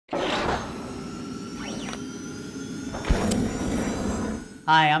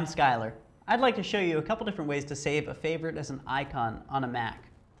Hi, I'm Skylar. I'd like to show you a couple different ways to save a favorite as an icon on a Mac.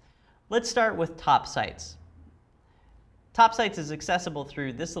 Let's start with Top Sites. Top Sites is accessible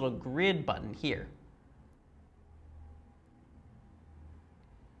through this little grid button here.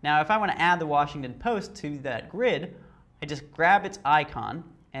 Now, if I want to add the Washington Post to that grid, I just grab its icon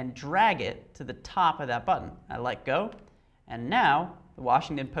and drag it to the top of that button. I let go, and now the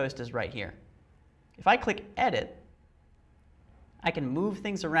Washington Post is right here. If I click Edit, I can move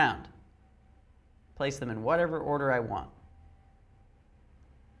things around, place them in whatever order I want.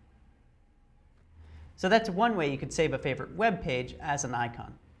 So that's one way you could save a favorite web page as an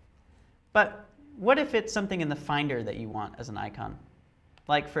icon. But what if it's something in the Finder that you want as an icon?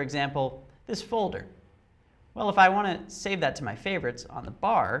 Like, for example, this folder. Well, if I want to save that to my favorites, on the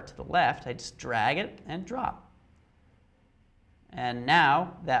bar to the left, I just drag it and drop. And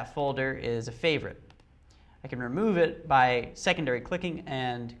now that folder is a favorite. I can remove it by secondary clicking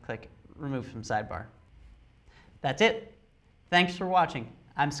and click Remove from Sidebar. That's it. Thanks for watching.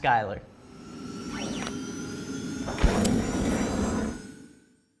 I'm Skylar.